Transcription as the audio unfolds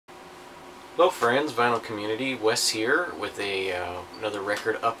Hello friends, vinyl community, Wes here with another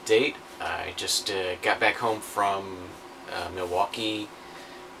record update. I just got back home from Milwaukee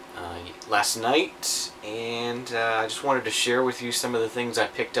last night, and I just wanted to share with you some of the things I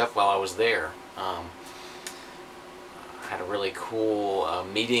picked up while I was there. I had a really cool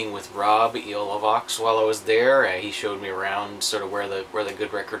meeting with Rob EoLoVox while I was there. He showed me around sort of where the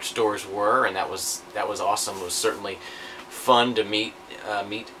good record stores were, and that was awesome. It was certainly fun to meet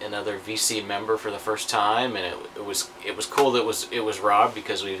another VC member for the first time, and it was cool that it was Rob,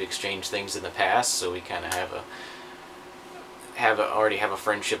 because we've exchanged things in the past, so we kind of already have a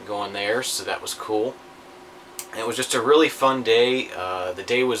friendship going there, so that was cool. And it was just a really fun day. The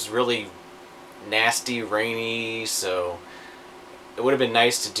day was really nasty, rainy, so it would have been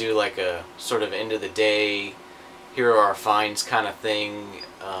nice to do like a sort of end of the day, here are our finds kind of thing,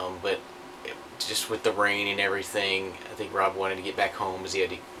 but just with the rain and everything, I think Rob wanted to get back home because he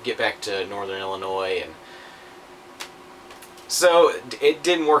had to get back to Northern Illinois, and so it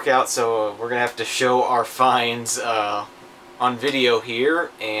didn't work out. So we're gonna have to show our finds on video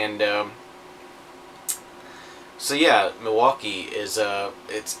here, and so yeah, Milwaukee is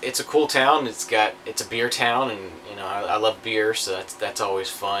it's a cool town. It's a beer town, and you know I love beer, so that's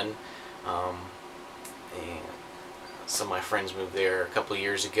always fun. And some of my friends moved there a couple of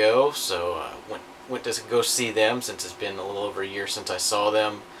years ago, so went to go see them, since it's been a little over a year since I saw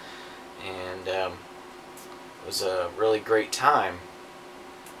them, and it was a really great time.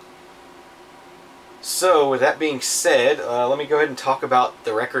 So with that being said, let me go ahead and talk about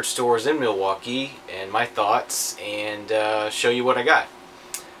the record stores in Milwaukee and my thoughts, and show you what I got.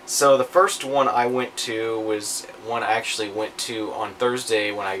 So the first one I went to was one I actually went to on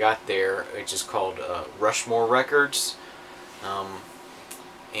Thursday when I got there, which is called Rushmore Records.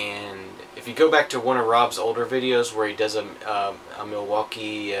 And if you go back to one of Rob's older videos where he does a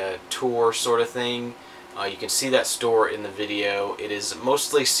Milwaukee tour sort of thing, you can see that store in the video. It is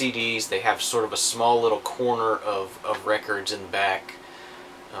mostly CDs. They have sort of a small little corner of records in the back.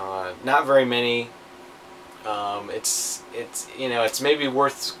 Not very many. It's you know, it's maybe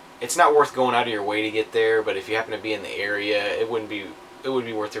worth. It's not worth going out of your way to get there, but if you happen to be in the area, it would be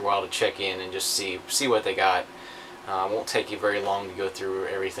worth your while to check in and just see what they got. It won't take you very long to go through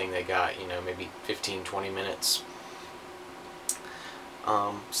everything they got. You know, maybe 15-20 minutes.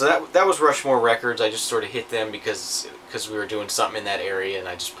 So that was Rushmore Records. I just sort of hit them because we were doing something in that area, and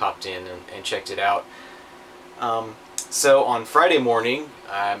I just popped in and checked it out. So on Friday morning,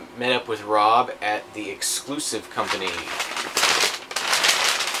 I met up with Rob at the Exclusive Company.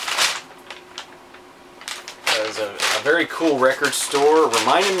 It was a very cool record store.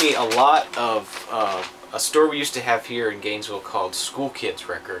 Reminded me a lot of a store we used to have here in Gainesville called School Kids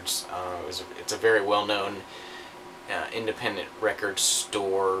Records. It's a very well-known independent record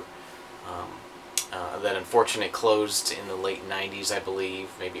store that unfortunately closed in the late 90s, I believe,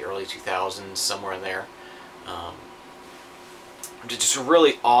 maybe early 2000s, somewhere in there. Just a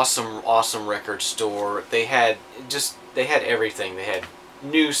really awesome record store. They had everything. They had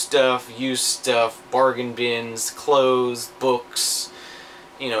new stuff, used stuff, bargain bins, clothes, books,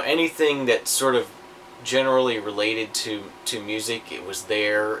 you know, anything that sort of generally related to music. It was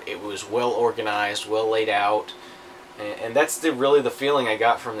there. It was well organized, well laid out, and that's really the feeling I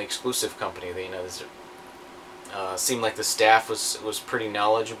got from the Exclusive Company. You know, seemed like the staff was pretty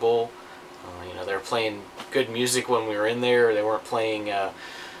knowledgeable. You know, they were playing good music when we were in there. They weren't playing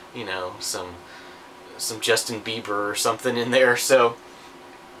you know, some Justin Bieber or something in there. So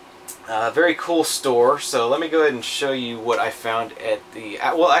very cool store. So let me go ahead and show you what I found at the...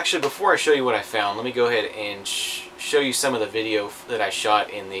 well, actually, before I show you what I found, let me go ahead and show you some of the video that I shot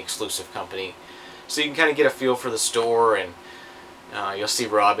in the Exclusive Company, so you can kind of get a feel for the store, and you'll see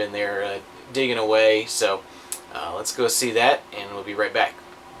Rob in there digging away. So let's go see that, and we'll be right back.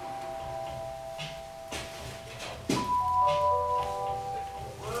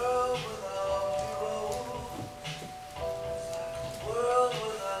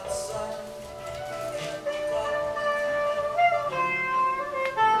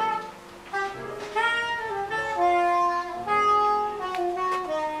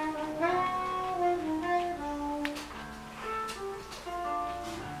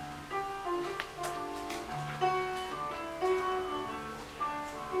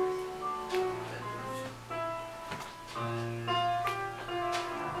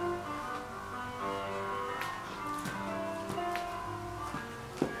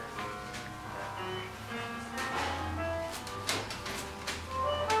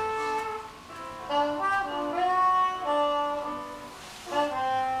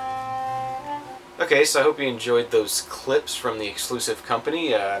 Okay, so I hope you enjoyed those clips from the exclusive company.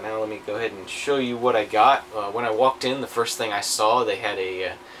 Now let me go ahead and show you what I got. When I walked in, the first thing I saw, they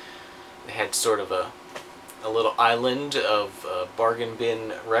had sort of a little island of bargain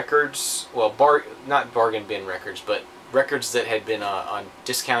bin records. Well, not bargain bin records, but records that had been on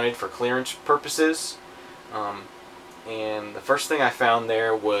discounted for clearance purposes. And the first thing I found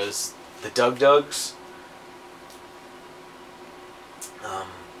there was the Dug Dugs.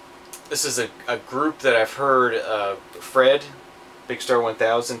 This is a group that I've heard Fred, Big Star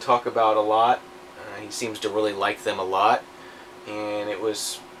 1000, talk about a lot. He seems to really like them a lot. And it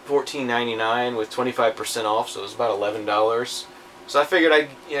was $14.99 with 25% off, so it was about $11. So I figured I'd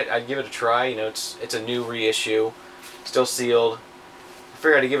give it a try. You know, it's a new reissue, still sealed. I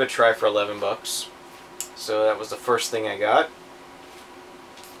figured I'd give it a try for 11 bucks. So that was the first thing I got.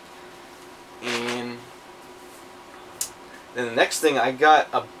 And then the next thing, I got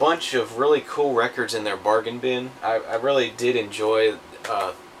a bunch of really cool records in their bargain bin. I really did enjoy.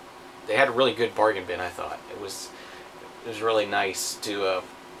 They had a really good bargain bin. I thought it was really nice to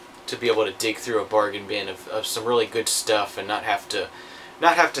be able to dig through a bargain bin of some really good stuff and not have to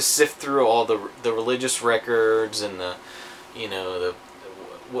sift through all the religious records and the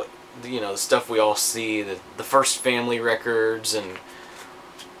the stuff we all see, the First Family records and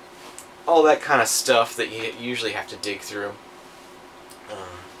all that kind of stuff that you usually have to dig through.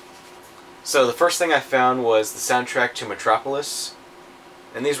 So the first thing I found was the soundtrack to Metropolis,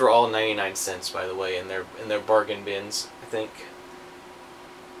 and these were all 99 cents, by the way, in their bargain bins, I think.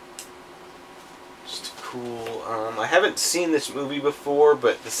 Just cool. I haven't seen this movie before,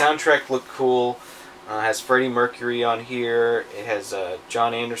 but the soundtrack looked cool. It has Freddie Mercury on here. It has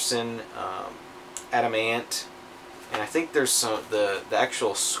John Anderson, Adam Ant. And I think there's the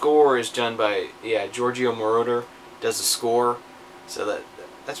actual score is done by Giorgio Moroder does the score, so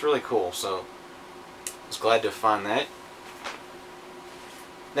that's really cool. So I was glad to find that.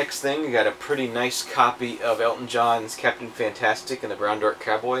 Next thing, we got a pretty nice copy of Elton John's Captain Fantastic and the Brown Dark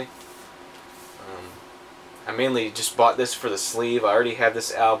Cowboy. I mainly just bought this for the sleeve. I already have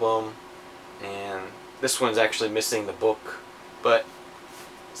this album, and this one's actually missing the book, but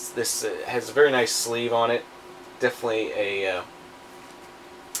this has a very nice sleeve on it. Definitely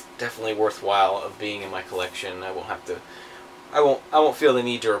worthwhile of being in my collection. I won't feel the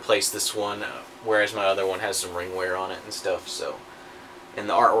need to replace this one, whereas my other one has some ring wear on it and stuff. So, and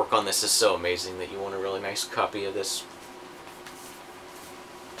the artwork on this is so amazing that you want a really nice copy of this.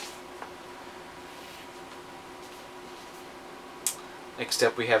 Next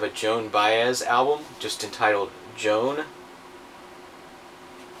up, we have a Joan Baez album, just entitled Joan.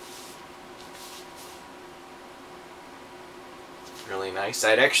 Really nice.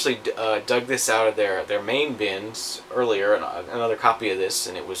 I'd actually dug this out of their main bins earlier, another copy of this,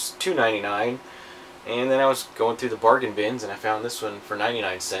 and it was $2.99. And then I was going through the bargain bins, and I found this one for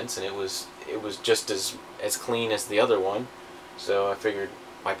 99 cents, and it was just as clean as the other one. So I figured,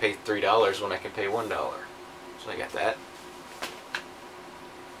 why pay $3 when I can pay $1? So I got that.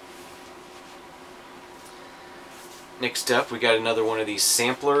 Next up, we got another one of these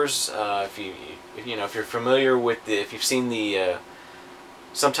samplers. If you're familiar with if you've seen the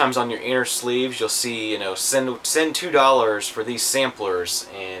sometimes on your inner sleeves, you'll see, send $2 for these samplers,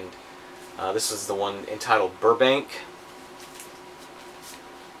 and this is the one entitled Burbank.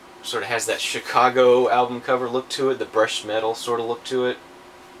 Sort of has that Chicago album cover look to it, the brushed metal sort of look to it.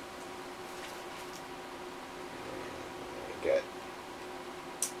 Got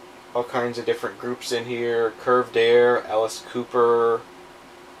all kinds of different groups in here: Curved Air, Alice Cooper,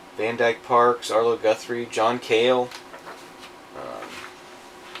 Van Dyke Parks, Arlo Guthrie, John Cale,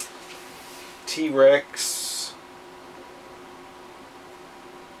 T-Rex,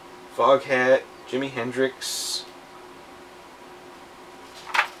 Foghat, Jimi Hendrix,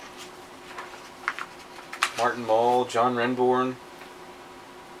 Martin Mull, John Renbourn,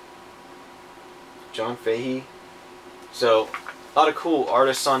 John Fahey. So a lot of cool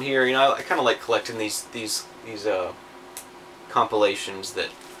artists on here. I kind of like collecting these compilations that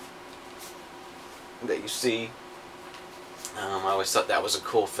you see. I always thought that was a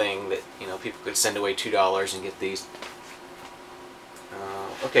cool thing that people could send away $2 and get these.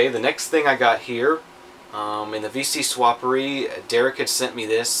 Okay, the next thing I got here, in the VC Swappery, Derek had sent me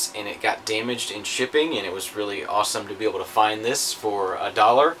this, and it got damaged in shipping, and it was really awesome to be able to find this for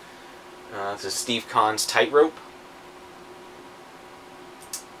 $1. This is Steve Kahn's Tightrope.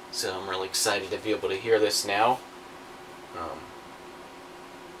 So I'm really excited to be able to hear this now.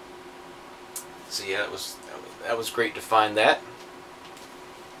 So yeah, that was great to find that.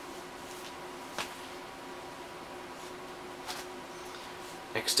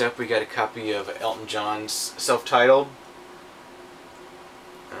 Next up, we got a copy of Elton John's self-titled.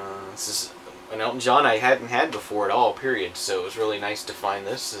 This is an Elton John I hadn't had before at all, period. So it was really nice to find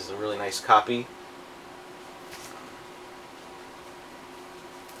this. This is a really nice copy.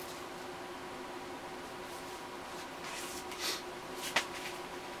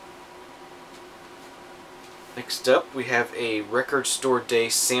 Next up, we have a Record Store Day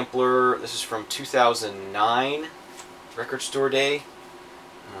sampler. This is from 2009 Record Store Day.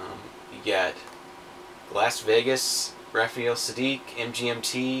 You got Las Vegas, Raphael Saadiq,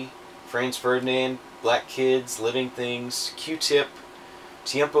 MGMT, Franz Ferdinand, Black Kids, Living Things, Q-Tip,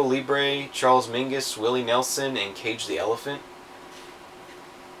 Tiempo Libre, Charles Mingus, Willie Nelson, and Cage the Elephant.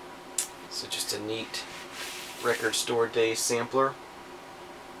 So just a neat Record Store Day sampler.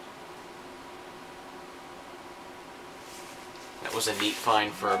 That was a neat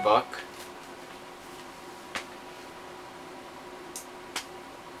find for $1.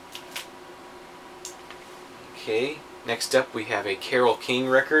 Okay, next up we have a Carole King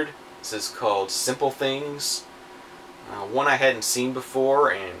record. This is called Simple Things. One I hadn't seen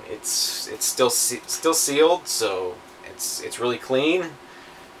before, and it's still sealed, so it's really clean.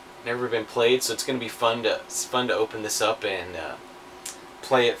 Never been played, so it's going to be fun to open this up and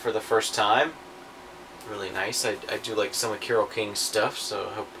play it for the first time. Really nice. I do like some of Carole King's stuff, so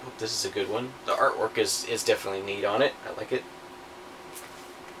I hope this is a good one. The artwork is definitely neat on it. I like it.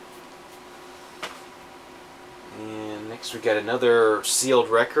 And next we got another sealed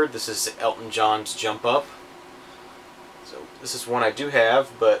record. This is Elton John's Jump Up. So this is one I do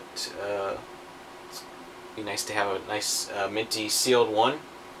have, but it'd be nice to have a nice minty sealed one.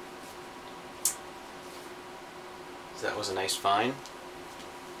 So that was a nice find.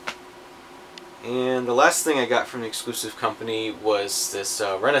 And the last thing I got from the exclusive company was this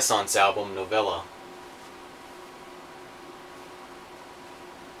Renaissance album, Novella.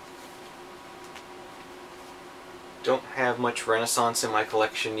 Don't have much Renaissance in my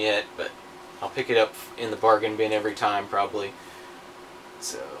collection yet, but I'll pick it up in the bargain bin every time probably.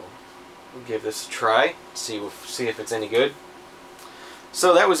 So we'll give this a try, see if it's any good.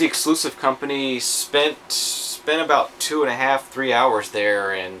 So that was the exclusive company. Spent about 2.5, 3 hours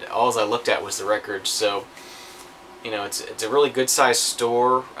there, and all I looked at was the records. So you know, it's a really good sized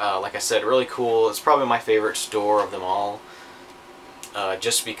store. Like I said, really cool. It's probably my favorite store of them all,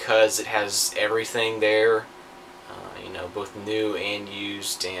 just because it has everything there. You know, both new and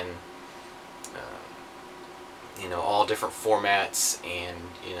used, and you know, all different formats, and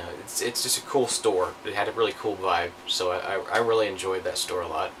you know, it's just a cool store. It had a really cool vibe, so I really enjoyed that store a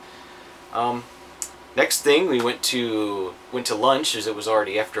lot. Next thing, we went to lunch, as it was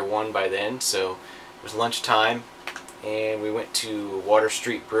already after 1 by then, so it was lunchtime, and we went to Water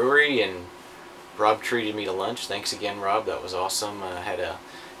Street Brewery, and Rob treated me to lunch. Thanks again, Rob. That was awesome. Had a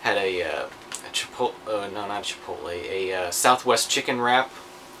Chipotle, no, not Chipotle, a Southwest chicken wrap.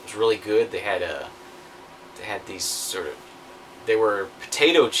 It was really good. They had these sort of, they were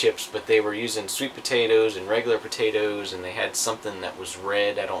potato chips, but they were using sweet potatoes and regular potatoes, and they had something that was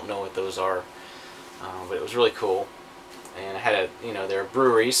red. I don't know what those are, but it was really cool. And I had you know, they're a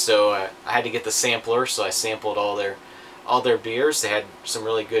brewery, so I had to get the sampler, so I sampled all their beers. They had some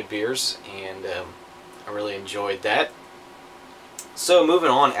really good beers, and I really enjoyed that. So moving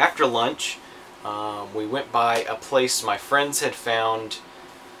on, after lunch, we went by a place my friends had found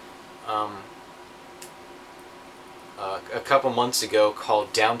a couple months ago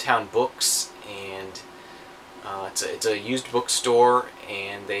called Downtown Books, and it's a used bookstore,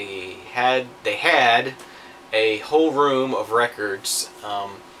 and they had a whole room of records,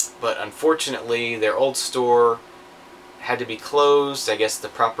 but unfortunately their old store had to be closed. I guess the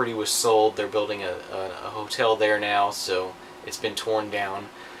property was sold. They're building a hotel there now, so it's been torn down.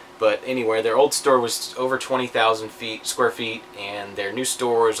 But anyway, their old store was over 20,000 square feet, and their new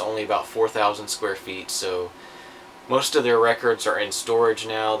store is only about 4,000 square feet. So most of their records are in storage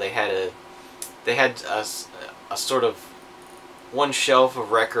now. They had a sort of one shelf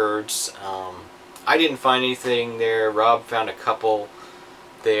of records. I didn't find anything there. Rob found a couple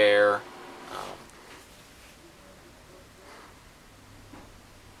there.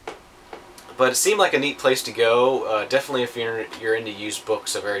 But it seemed like a neat place to go. Definitely, if you're into used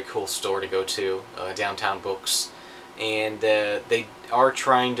books, a very cool store to go to, Downtown Books. And they are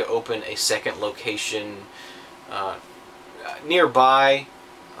trying to open a second location nearby,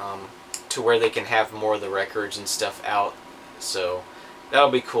 to where they can have more of the records and stuff out. So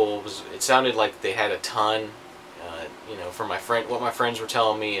that'll be cool. It sounded like they had a ton, you know, from what my friends were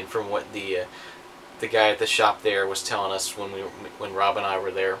telling me, and from what the guy at the shop there was telling us when Rob and I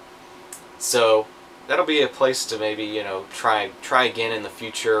were there. So that'll be a place to maybe, you know, try again in the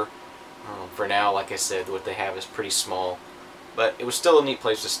future. For now, like I said, what they have is pretty small, but it was still a neat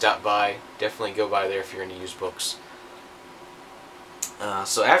place to stop by. Definitely go by there if you're into used books.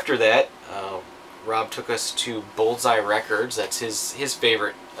 So after that, Rob took us to Bullseye Records. That's his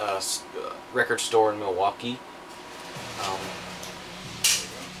favorite record store in Milwaukee.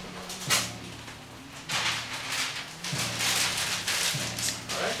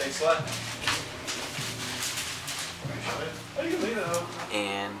 Alright, thanks a lot.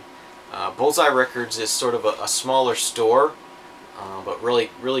 And Bullseye Records is sort of a smaller store, but really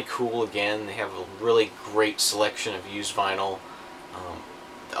cool. Again, they have a really great selection of used vinyl.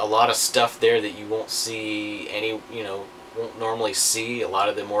 A lot of stuff there that you won't see won't normally see. A lot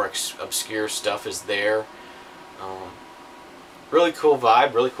of the more obscure stuff is there. Really cool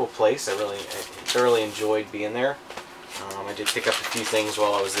vibe, really cool place. I thoroughly enjoyed being there. I did pick up a few things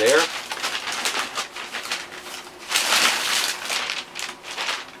while I was there.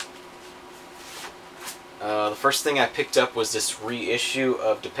 The first thing I picked up was this reissue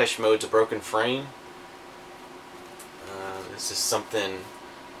of Depeche Mode's A Broken Frame. This is something...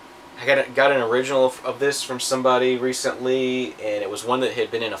 I got an original of this from somebody recently, and it was one that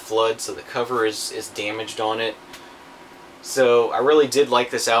had been in a flood, so the cover is damaged on it. So I really did like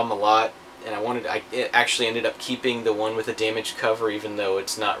this album a lot, and I actually ended up keeping the one with the damaged cover, even though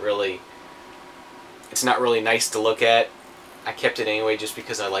it's not really nice to look at. I kept it anyway just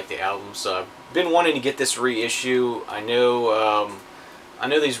because I like the album. So I've been wanting to get this reissue. I know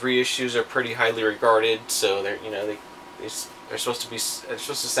these reissues are pretty highly regarded, so they're supposed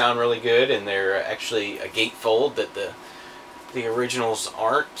to sound really good, and they're actually a gatefold that the originals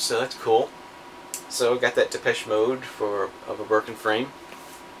aren't, so that's cool. So I got that Depeche Mode of A Broken Frame.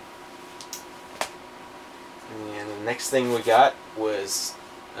 And the next thing we got was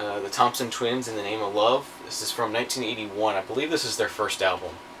the Thompson Twins, In the Name of Love. This is from 1981. I believe this is their first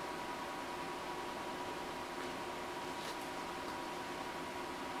album.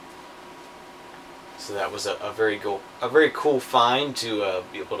 So that was a very cool find to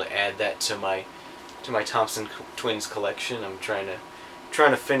be able to add that to my Thompson Twins collection. I'm trying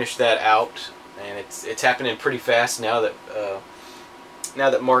to finish that out, and it's happening pretty fast now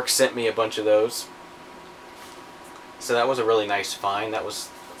that Mark sent me a bunch of those. So that was a really nice find. That was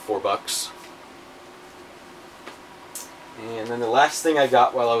 $4. And then the last thing I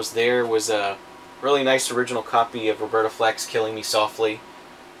got while I was there was a really nice original copy of Roberta Flack's Killing Me Softly.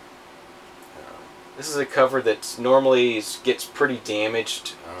 This is a cover that normally gets pretty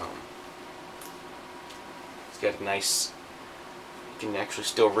damaged. It's got a nice... You can actually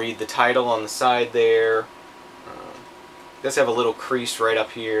still read the title on the side there. It does have a little crease right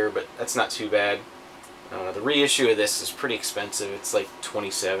up here, but that's not too bad. The reissue of this is pretty expensive. It's like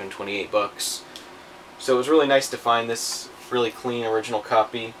 $27, $28. So it was really nice to find this really clean original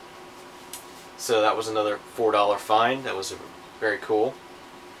copy. So that was another $4 find. That was very cool.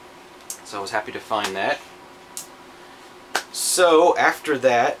 So I was happy to find that. So after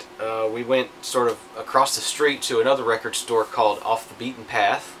that, we went sort of across the street to another record store called Off the Beaten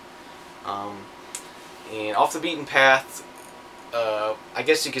Path. And Off the Beaten Path, I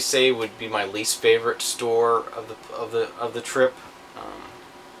guess you could say, would be my least favorite store of the trip.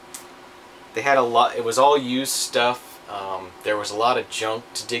 They had a lot. It was all used stuff. There was a lot of junk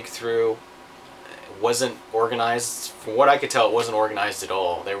to dig through. It wasn't organized. From what I could tell, it wasn't organized at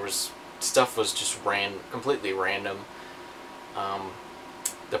all. Stuff was just completely random.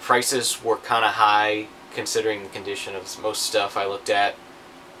 The prices were kind of high considering the condition of most stuff I looked at.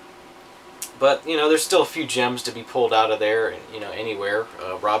 But there's still a few gems to be pulled out of there. Anywhere.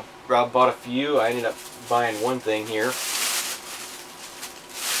 Rob bought a few. I ended up buying one thing here.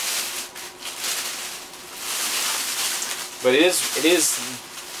 But it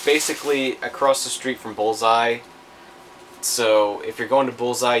is basically across the street from Bullseye. So if you're going to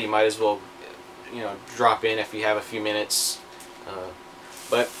Bullseye, you might as well, drop in if you have a few minutes.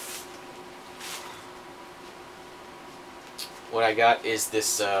 But what I got is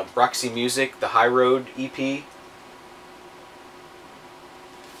this Roxy Music, the High Road EP.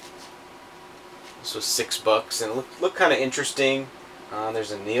 This was $6, and it looked kind of interesting.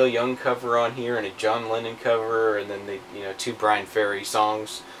 There's a Neil Young cover on here and a John Lennon cover, and then two Brian Ferry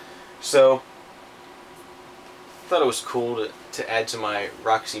songs. So I thought it was cool to add to my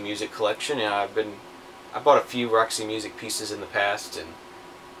Roxy Music collection. I bought a few Roxy Music pieces in the past, and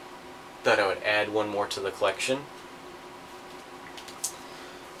thought I would add one more to the collection.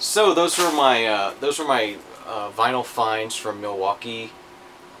 So those were my vinyl finds from Milwaukee.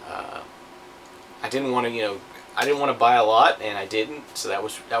 I didn't want to I didn't want to buy a lot, and I didn't, so that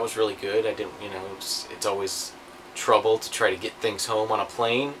was really good. I didn't, you know, it's always trouble to try to get things home on a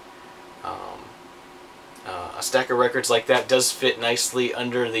plane. A stack of records like that does fit nicely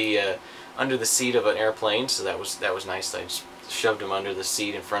under the seat of an airplane, so that was nice. I just shoved them under the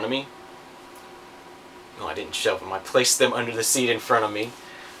seat in front of me. No, I didn't shove them. I placed them under the seat in front of me,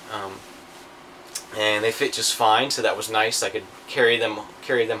 and they fit just fine. So that was nice. I could carry them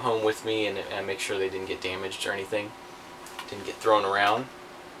home with me and make sure they didn't get damaged or anything, didn't get thrown around.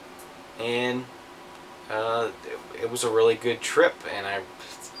 And it was a really good trip. And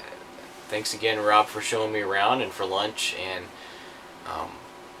thanks again, Rob, for showing me around and for lunch. And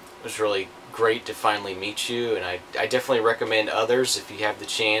it was really great to finally meet you. And I definitely recommend others, if you have the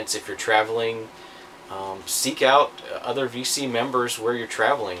chance, if you're traveling. Seek out other VC members where you're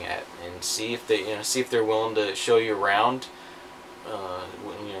traveling at, and see if they're willing to show you around.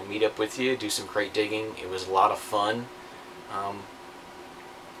 Meet up with you, do some crate digging. It was a lot of fun,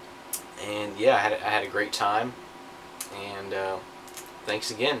 and yeah, I had a great time. And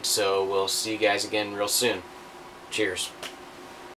thanks again. So we'll see you guys again real soon. Cheers.